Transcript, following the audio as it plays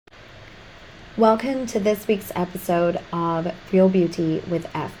Welcome to this week's episode of Real Beauty with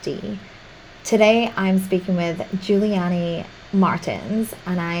FD. Today I'm speaking with Juliani Martins,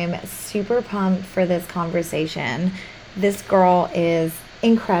 and I am super pumped for this conversation. This girl is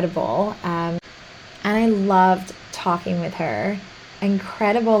incredible, and I loved talking with her.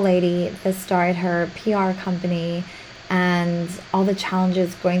 Incredible lady that started her PR company and all the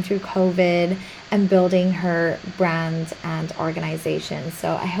challenges going through COVID and building her brand and organization.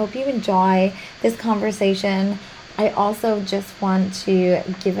 So I hope you enjoy this conversation. I also just want to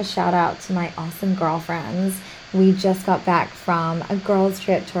give a shout out to my awesome girlfriends. We just got back from a girls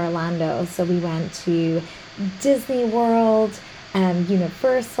trip to Orlando. So we went to Disney World and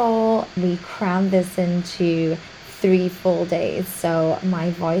Universal. We crammed this into 3 full days. So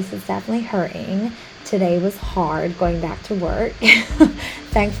my voice is definitely hurting. Today was hard going back to work.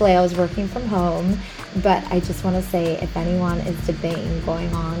 Thankfully, I was working from home, but I just want to say if anyone is debating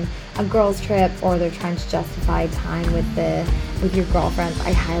going on a girls trip or they're trying to justify time with your girlfriends,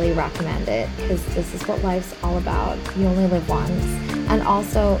 I highly recommend it because this is what life's all about. You only live once. And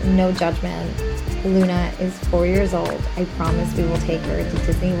also, no judgment. Luna is 4 years old. I promise we will take her to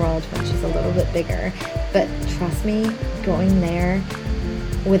Disney World when she's a little bit bigger. But trust me, going there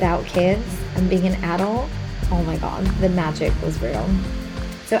without kids and being an adult, oh my God, the magic was real.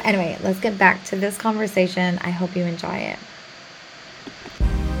 So anyway, let's get back to this conversation. I hope you enjoy it.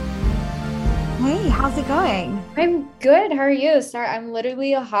 Hey, how's it going? I'm good. How are you? Sorry, I'm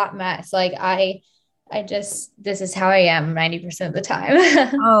literally a hot mess. This is how I am 90% of the time.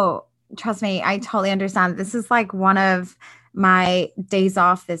 Oh, trust me, I totally understand. This is like one of my days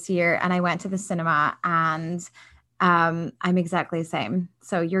off this year, and I went to the cinema, and I'm exactly the same.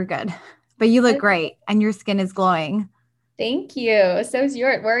 So you're good. But you look great and your skin is glowing. Thank you. So is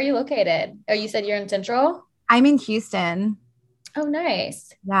yours. Where are you located? Oh, you said you're in Central? I'm in Houston. Oh,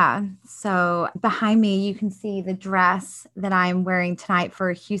 nice. Yeah. So behind me, you can see the dress that I'm wearing tonight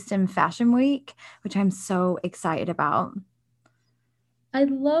for Houston Fashion Week, which I'm so excited about. I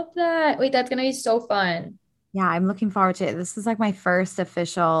love that. Wait, that's gonna be so fun. Yeah, I'm looking forward to it. This is like my first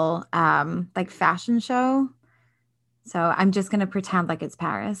official like fashion show. So I'm just gonna pretend like it's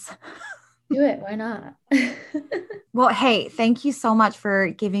Paris. Do it. Why not? Well, hey, thank you so much for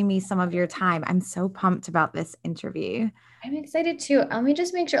giving me some of your time. I'm so pumped about this interview. I'm excited too. Let me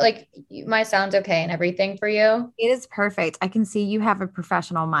just make sure my sound's okay and everything for you. It is perfect. I can see you have a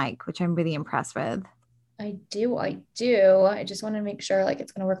professional mic, which I'm really impressed with. I do. I just want to make sure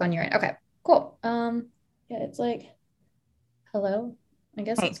it's gonna work on your end. Okay, cool. Yeah, it's like, hello. I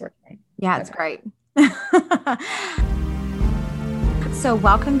guess Hey, it's working. yeah, it's Okay. great. So,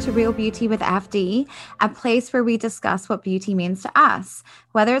 welcome to Real Beauty with FD, a place where we discuss what beauty means to us.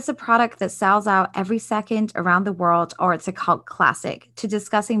 Whether it's a product that sells out every second around the world or it's a cult classic, to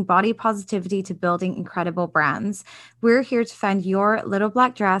discussing body positivity to building incredible brands, we're here to find your little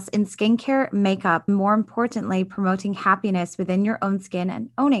black dress in skincare, makeup, more importantly, promoting happiness within your own skin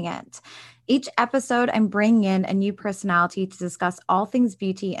and owning it. Each episode, I'm bringing in a new personality to discuss all things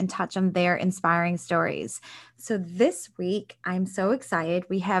beauty and touch on their inspiring stories. So this week, I'm so excited.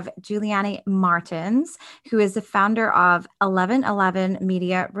 We have Juliani Martins, who is the founder of 1111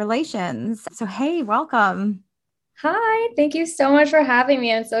 Media Relations. So, hey, welcome. Hi, thank you so much for having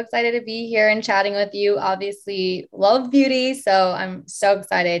me. I'm so excited to be here and chatting with you. Obviously, love beauty, so I'm so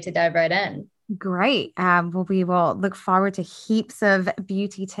excited to dive right in. Great. Well, we will look forward to heaps of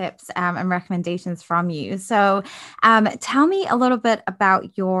beauty tips and recommendations from you. So, tell me a little bit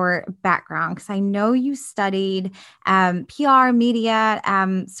about your background, because I know you studied PR, media,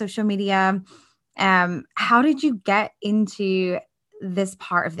 social media. How did you get into this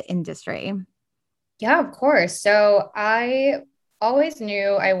part of the industry? Yeah, of course. So I always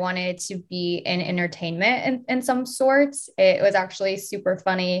knew I wanted to be in entertainment in some sorts. It was actually super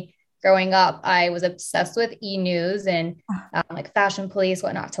funny. Growing up, I was obsessed with e-news and like fashion police,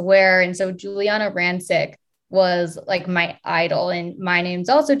 what not to wear. And so Juliana Rancic was like my idol. And my name's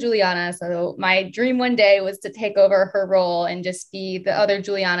also Juliana. So my dream one day was to take over her role and just be the other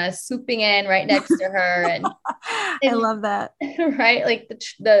Juliana swooping in right next to her. I And love that. right? Like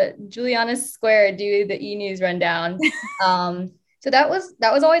the Juliana Square do the e-news rundown. So that was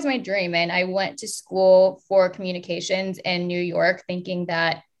always my dream. And I went to school for communications in New York, thinking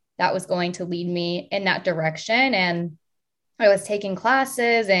that that was going to lead me in that direction. And I was taking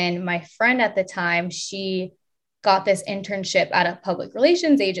classes, and my friend at the time, she got this internship at a public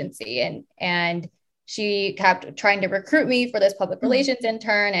relations agency, and she kept trying to recruit me for this public relations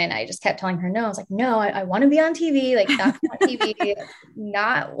intern. And I just kept telling her no. I was like, no, I want to be on TV. Like, that's not TV. That's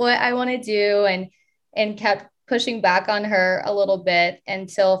not what I want to do. And kept pushing back on her a little bit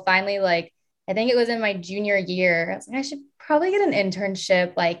until finally, like, I think it was in my junior year. I was like, I should probably get an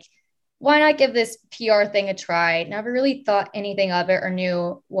internship. Like, why not give this PR thing a try? Never really thought anything of it or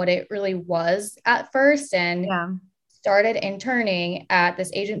knew what it really was at first. And Yeah. started interning at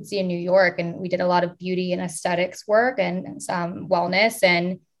this agency in New York. And we did a lot of beauty and aesthetics work and some wellness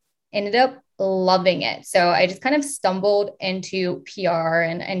and ended up loving it. So I just kind of stumbled into PR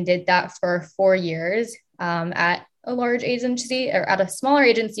and did that for 4 years at a large agency or at a smaller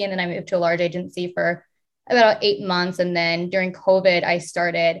agency. And then I moved to a large agency for about 8 months. And then during COVID, I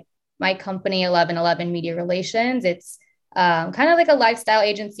started my company, 1111 Media Relations. It's kind of like a lifestyle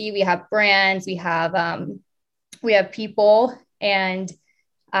agency. We have brands, we have people, and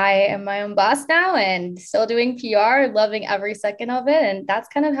I am my own boss now and still doing PR, loving every second of it. And that's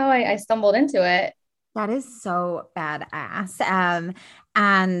kind of how I stumbled into it. That is so badass.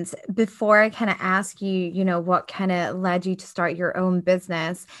 And before I kind of ask you, what kind of led you to start your own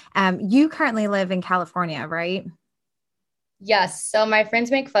business, you currently live in California, right? Yes. So my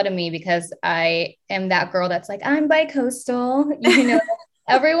friends make fun of me because I am that girl that's like, I'm bi-coastal.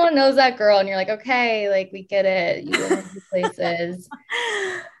 Everyone knows that girl. And you're like, okay, like we get it. You live in these places.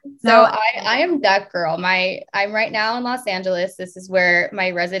 So No, I am that girl. I'm right now in Los Angeles. This is where my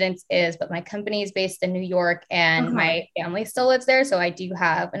residence is, but my company is based in New York and okay. my family still lives there. So I do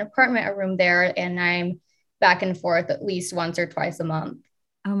have an apartment, a room there, and I'm back and forth at least once or twice a month.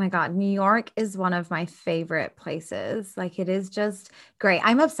 Oh my God, New York is one of my favorite places. Like it is just great.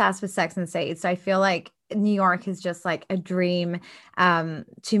 I'm obsessed with Sex and the City, so I feel like New York is just like a dream to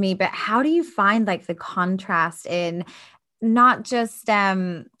me. But how do you find like the contrast in not just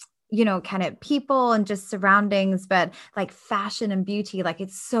kind of people and just surroundings, but like fashion and beauty? Like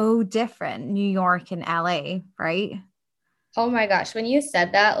it's so different, New York and LA, right? Oh my gosh. When you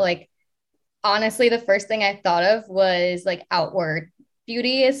said that, like honestly, the first thing I thought of was like outward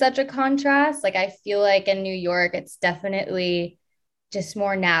beauty is such a contrast. Like I feel like in New York, it's definitely just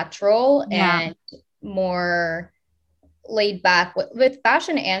more natural Yeah. and more laid back with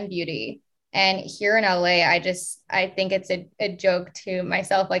fashion and beauty. And here in LA, I think it's a joke to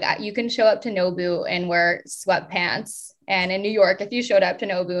myself. Like you can show up to Nobu and wear sweatpants. And in New York, if you showed up to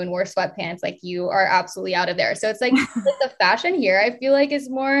Nobu and wore sweatpants, like you are absolutely out of there. So it's like the fashion here, I feel like is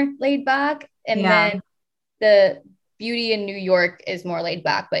more laid back. And Yeah. then the beauty in New York is more laid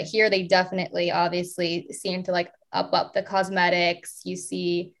back. But here they definitely obviously seem to like up the cosmetics. You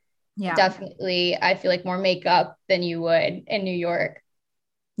see Yeah. definitely, I feel like more makeup than you would in New York.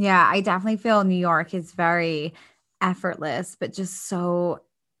 Yeah, I definitely feel New York is very effortless, but just so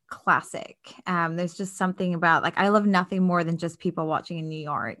classic. There's just something about like I love nothing more than just people watching in New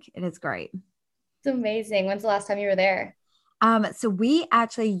York. It is great. It's amazing. When's the last time you were there? So we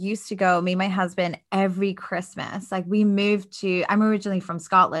actually used to go, me and my husband, every Christmas. Like we moved to, I'm originally from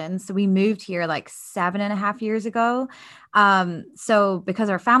Scotland. So we moved here like 7.5 years ago. So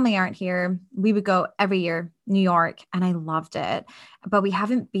because our family aren't here, we would go every year, New York, and I loved it. But we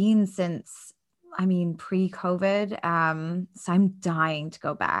haven't been since, I mean, pre-COVID. So I'm dying to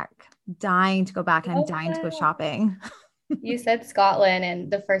go back, dying to go back, and I'm Love dying to go that. shopping. You said Scotland, and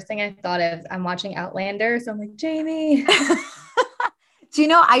the first thing I thought of, I'm watching Outlander. So I'm like, Jamie. Do you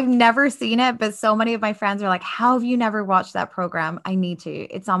know, I've never seen it, but so many of my friends are like, how have you never watched that program? I need to.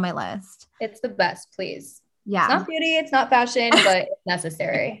 It's on my list. It's the best, please. It's Yeah. not beauty, it's not fashion, but it's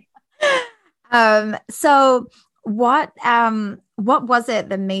necessary. So what was it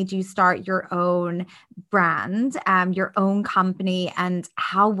that made you start your own brand, your own company, and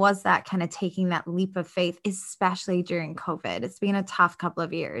how was that kind of taking that leap of faith, especially during COVID? It's been a tough couple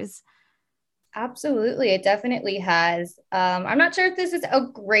of years. Absolutely. It definitely has. I'm not sure if this is a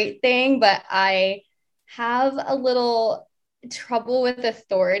great thing, but I have a little trouble with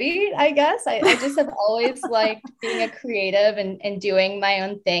authority, I guess. I just have always liked being a creative and doing my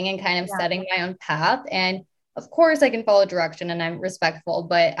own thing and kind of Yeah. setting my own path. And of course, I can follow direction and I'm respectful,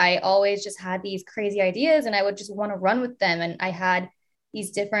 but I always just had these crazy ideas and I would just want to run with them. And I had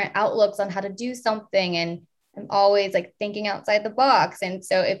these different outlooks on how to do something. And I'm always like thinking outside the box. And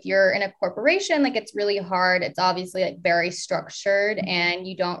so if you're in a corporation, like it's really hard. It's obviously like very structured and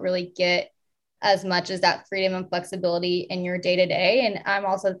you don't really get as much as that freedom and flexibility in your day to day. And I'm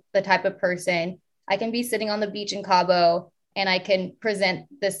also the type of person I can be sitting on the beach in Cabo and I can present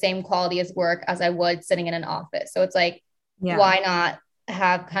the same quality as work as I would sitting in an office. So it's like, Yeah. why not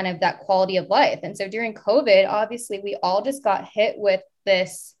have kind of that quality of life? And so during COVID, obviously we all just got hit with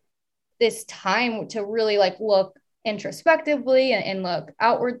this time to really like look introspectively and look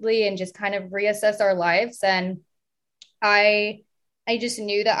outwardly and just kind of reassess our lives. And I I just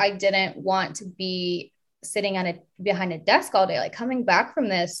knew that I didn't want to be sitting behind a desk all day. Like coming back from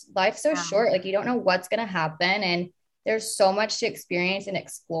this, life's so Yeah. short. Like you don't know what's going to happen, and there's so much to experience and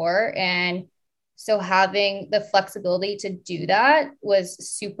explore. And so having the flexibility to do that was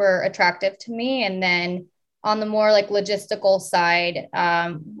super attractive to me. And then on the more like logistical side,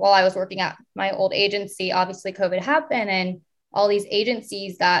 while I was working at my old agency, obviously COVID happened, and all these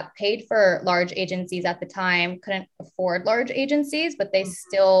agencies that paid for large agencies at the time couldn't afford large agencies, but they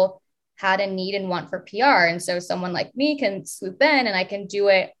still had a need and want for PR. And so someone like me can swoop in and I can do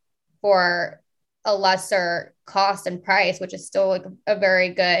it for a lesser cost and price, which is still like a very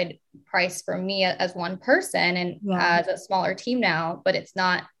good price for me as one person and as a smaller team now, but it's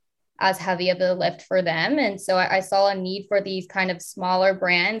not as heavy of a lift for them. And so I saw a need for these kind of smaller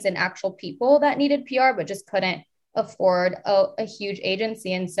brands and actual people that needed PR, but just couldn't afford a huge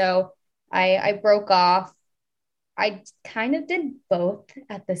agency. And so I broke off. I kind of did both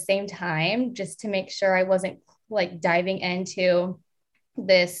at the same time just to make sure I wasn't like diving into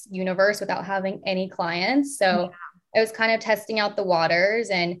this universe without having any clients. So I was kind of testing out the waters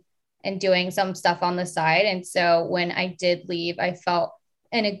and doing some stuff on the side. And so when I did leave, I felt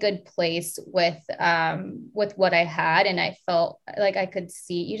in a good place with what I had. And I felt like I could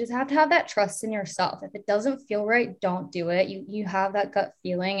see, you just have to have that trust in yourself. If it doesn't feel right, don't do it. You have that gut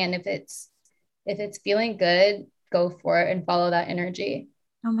feeling. And if it's feeling good, go for it and follow that energy.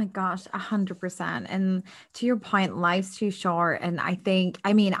 Oh my gosh, 100%. And to your point, life's too short. And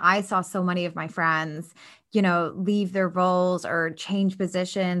I saw so many of my friends, leave their roles or change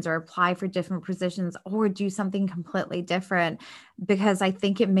positions or apply for different positions or do something completely different, because I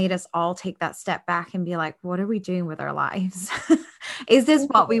think it made us all take that step back and be like, what are we doing with our lives? Is this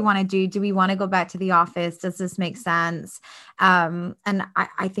what we want to do? Do we want to go back to the office? Does this make sense? And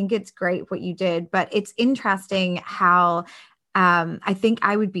I think it's great what you did, but it's interesting how I think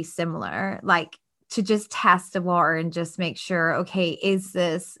I would be similar, like to just test the water and just make sure, okay, is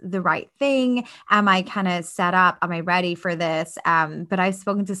this the right thing? Am I kind of set up? Am I ready for this? But I've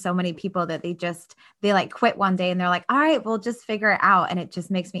spoken to so many people that they like quit one day and they're like, all right, we'll just figure it out. And it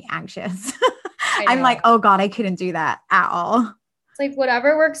just makes me anxious. I'm like, oh God, I couldn't do that at all. It's like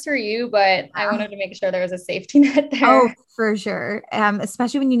whatever works for you, but I wanted to make sure there was a safety net there. Oh, for sure.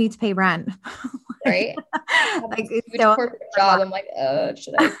 Especially when you need to pay rent. Right? Like huge corporate job. I'm like,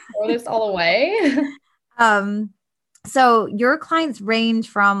 should I throw this all away? So your clients range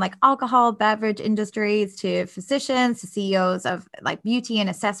from like alcohol, beverage industries to physicians to CEOs of like beauty and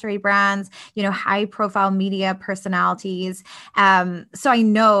accessory brands, high profile media personalities. So I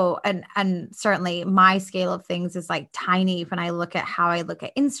know, and certainly my scale of things is like tiny when I look at how I look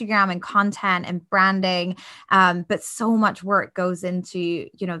at Instagram and content and branding. But so much work goes into,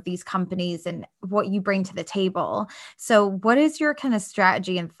 these companies and what you bring to the table. So what is your kind of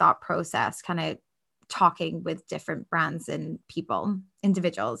strategy and thought process kind of talking with different brands and people,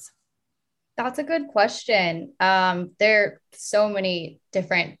 individuals? That's a good question. There are so many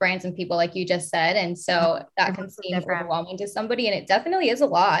different brands and people, like you just said. And so that can seem overwhelming to somebody, and it definitely is a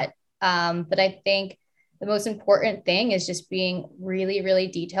lot. But I think the most important thing is just being really, really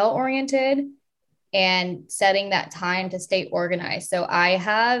detail oriented and setting that time to stay organized. So I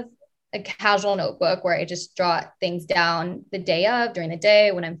have a casual notebook where I just jot things down the day of, during the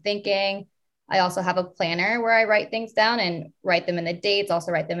day when I'm thinking. I also have a planner where I write things down and write them in the dates,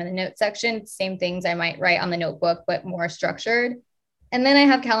 also write them in the note section, same things I might write on the notebook, but more structured. And then I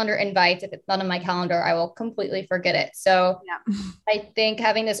have calendar invites. If it's not on my calendar, I will completely forget it. So I think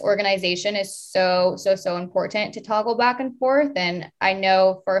having this organization is so, so, so important to toggle back and forth. And I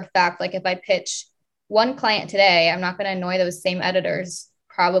know for a fact, like if I pitch one client today, I'm not going to annoy those same editors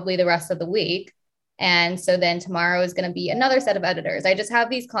probably the rest of the week. And so then tomorrow is going to be another set of editors. I just have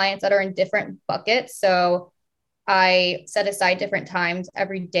these clients that are in different buckets. So I set aside different times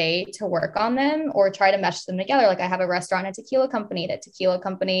every day to work on them or try to mesh them together. Like I have a restaurant and tequila company. That tequila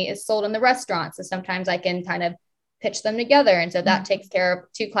company is sold in the restaurant. So sometimes I can kind of pitch them together. And so that takes care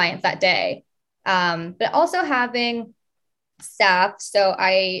of two clients that day. But also having staff. So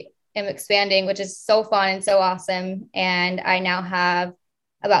I am expanding, which is so fun and so awesome. And I now have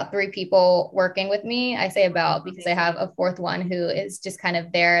about 3 people working with me. I say about because I have a fourth one who is just kind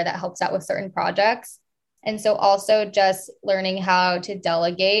of there that helps out with certain projects. And so also just learning how to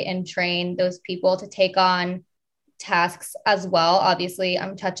delegate and train those people to take on tasks as well. Obviously,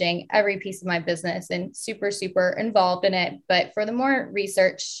 I'm touching every piece of my business and super, super involved in it. But for the more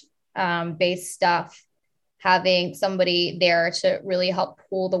research based stuff, having somebody there to really help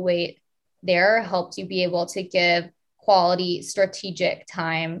pull the weight there helps you be able to give quality strategic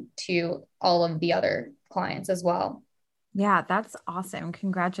time to all of the other clients as well. Yeah, that's awesome.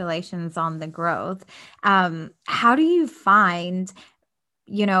 Congratulations on the growth. How do you find,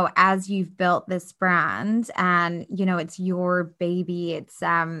 as you've built this brand and, it's your baby, it's,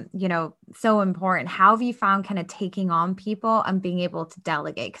 so important. How have you found kind of taking on people and being able to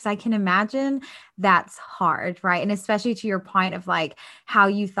delegate? Because I can imagine that's hard, right? And especially to your point of like how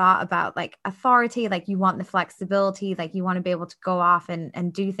you thought about like authority, like you want the flexibility, like you want to be able to go off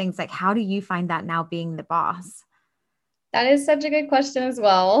and do things. Like, how do you find that now being the boss? That is such a good question as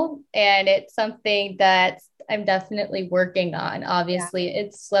well. And it's something that I'm definitely working on. Yeah. Obviously,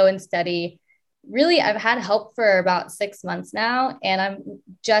 it's slow and steady. Really, I've had help for about 6 months now, and I'm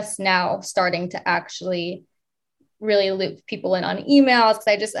just now starting to actually really loop people in on emails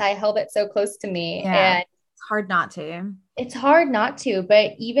because I held it so close to me. Yeah. And It's hard not to. it's hard not to,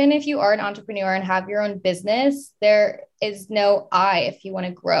 but even if you are an entrepreneur and have your own business, there is no I if you want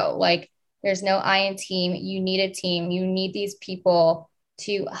to grow. Like there's no I in team. You need a team. You need these people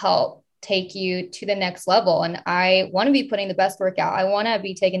to help take you to the next level. And I want to be putting the best work out. I want to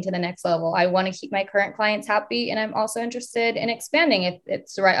be taken to the next level. I want to keep my current clients happy. And I'm also interested in expanding if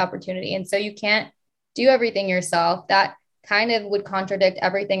it's the right opportunity. And so you can't do everything yourself. That kind of would contradict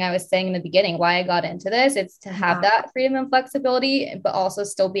everything I was saying in the beginning, why I got into this. It's to have Yeah. that freedom and flexibility, but also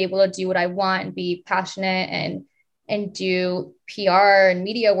still be able to do what I want and be passionate and do PR and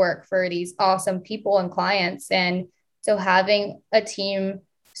media work for these awesome people and clients. And so having a team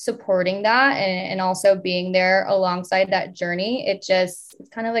supporting that and also being there alongside that journey, it's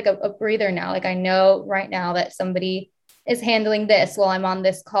kind of like a breather now. Like I know right now that somebody is handling this while I'm on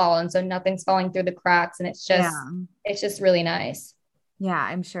this call. And so nothing's falling through the cracks. And Yeah. it's just really nice. Yeah,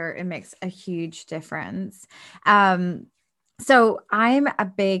 I'm sure it makes a huge difference. So I'm a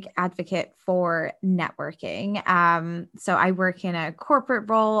big advocate for networking. So I work in a corporate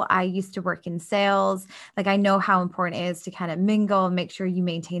role. I used to work in sales. Like I know how important it is to kind of mingle and make sure you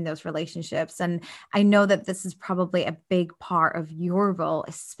maintain those relationships. And I know that this is probably a big part of your role,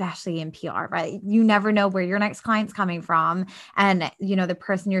 especially in PR, right? You never know where your next client's coming from. And, the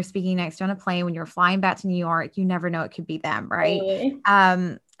person you're speaking next to on a plane when you're flying back to New York, you never know it could be them, right?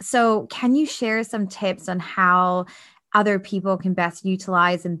 Totally. So can you share some tips on how other people can best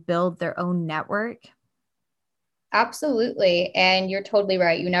utilize and build their own network? Absolutely. And you're totally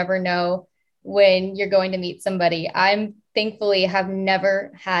right. You never know when you're going to meet somebody. I'm thankfully have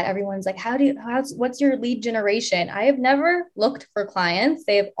never had everyone's like, what's your lead generation? I have never looked for clients.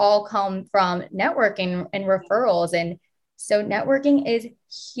 They've all come from networking and referrals. And so networking is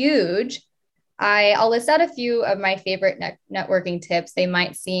huge. I'll list out a few of my favorite networking tips. They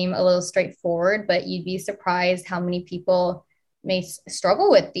might seem a little straightforward, but you'd be surprised how many people may struggle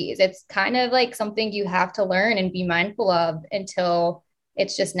with these. It's kind of like something you have to learn and be mindful of until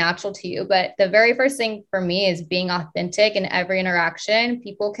it's just natural to you. But the very first thing for me is being authentic in every interaction.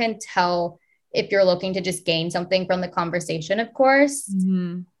 People can tell if you're looking to just gain something from the conversation, of course.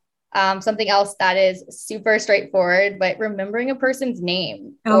 Mm-hmm. Something else that is super straightforward, but remembering a person's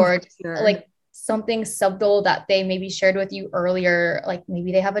name Oh, for or sure. like something subtle that they maybe shared with you earlier, like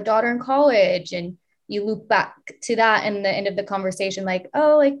maybe they have a daughter in college and you loop back to that in the end of the conversation, like,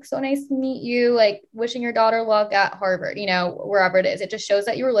 oh, like so nice to meet you, like wishing your daughter luck at Harvard, wherever it is. It just shows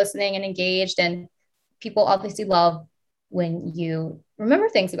that you were listening and engaged. And people obviously love when you remember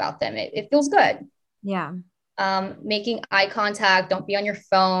things about them. It feels good. Yeah. Making eye contact, don't be on your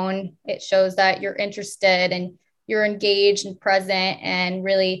phone. It shows that you're interested and you're engaged and present and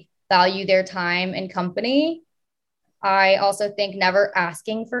really value their time and company. I also think never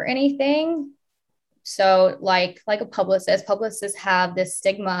asking for anything. So like a publicists have this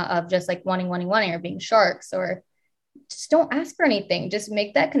stigma of just like wanting or being sharks, or just don't ask for anything. Just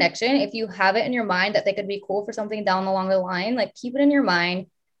make that connection. If you have it in your mind that they could be cool for something down along the line, like keep it in your mind.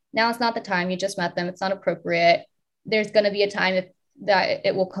 Now it's not the time. You just met them. It's not appropriate. There's going to be a time that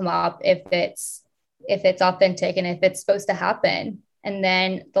it will come up if it's authentic and if it's supposed to happen. And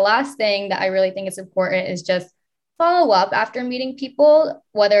then the last thing that I really think is important is just follow up after meeting people,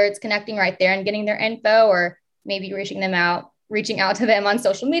 whether it's connecting right there and getting their info or maybe reaching out to them on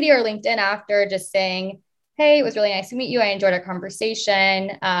social media or LinkedIn after, just saying, hey, it was really nice to meet you. I enjoyed our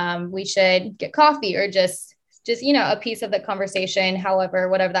conversation. We should get coffee or just a piece of the conversation. However,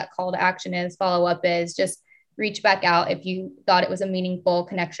 whatever that call to action is, follow up is, just reach back out if you thought it was a meaningful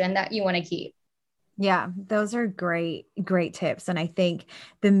connection that you want to keep. Yeah, those are great tips. And I think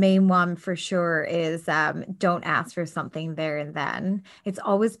the main one for sure is don't ask for something there and then. It's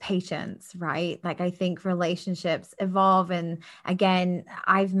always patience, right? Like I think relationships evolve. And again,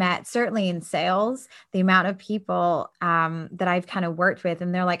 I've met certainly in sales, the amount of people that I've kind of worked with,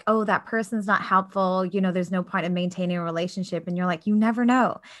 and they're like, oh, that person's not helpful. There's no point in maintaining a relationship. And you're like, you never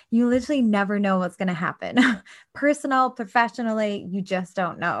know. You literally never know what's going to happen. Personal, professionally, you just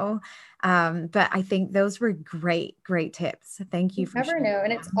don't know. But I think those were great tips. Thank you You for never sharing know.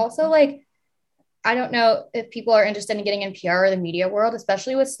 And it's them. also like, I don't know if people are interested in getting in PR or the media world,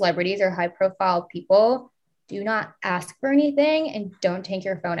 especially with celebrities or high profile people. Do not ask for anything and don't take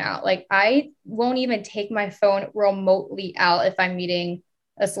your phone out. Like, I won't even take my phone remotely out if I'm meeting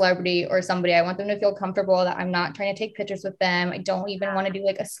a celebrity or somebody. I want them to feel comfortable that I'm not trying to take pictures with them. I don't even want to do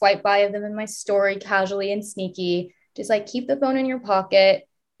like a swipe by of them in my story casually and sneaky. Just like keep the phone in your pocket,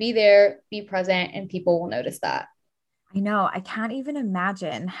 be there, be present, and people will notice that. I know. I can't even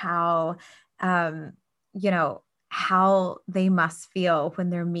imagine how, um, you know, how they must feel when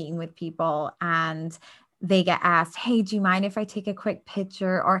they're meeting with people and they get asked, hey, do you mind if I take a quick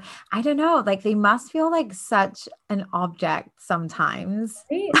picture? Or I don't know, like they must feel like such an object sometimes.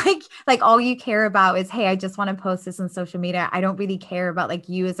 Right? Like all you care about is, hey, I just want to post this on social media. I don't really care about like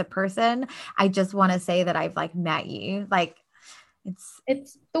you as a person. I just want to say that I've like met you. Like it's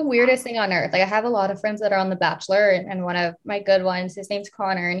It's the weirdest thing on earth. Like I have a lot of friends that are on The Bachelor, and one of my good ones, his name's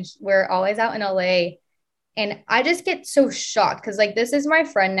Connor, and we're always out in LA. And I just get so shocked because like this is my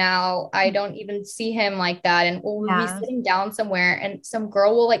friend now. I don't even see him like that. And we'll be yeah. sitting down somewhere and some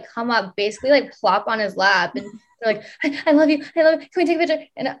girl will like come up, basically like plop on his lap, and they're like, I love you. I love you. Can we take a picture?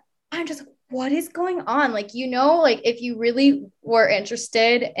 And I'm just like, what is going on? Like, like if you really were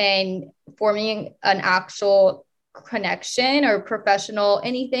interested in forming an actual connection or professional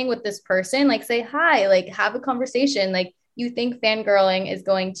anything with this person, like say hi, like have a conversation. Like you think fangirling is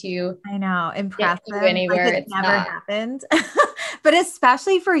going to I know, get impress you them like anywhere. it's It's never not. happened. But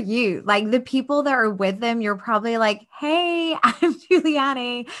especially for you, like the people that are with them, you're probably like, hey, I'm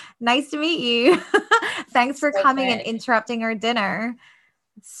Giuliani. Nice to meet you. Thanks for So coming and cringe. interrupting our dinner.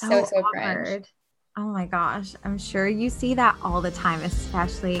 It's So, so so cringe. awkward. Oh my gosh. I'm sure you see that all the time,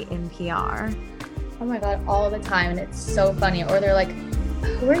 especially in PR. Oh my God, all the time. And it's so funny. Or they're like,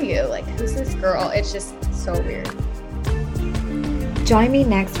 who are you? Like, who's this girl? It's just so weird. Join me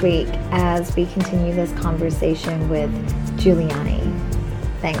next week as we continue this conversation with Giuliani.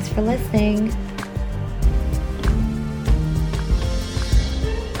 Thanks for listening.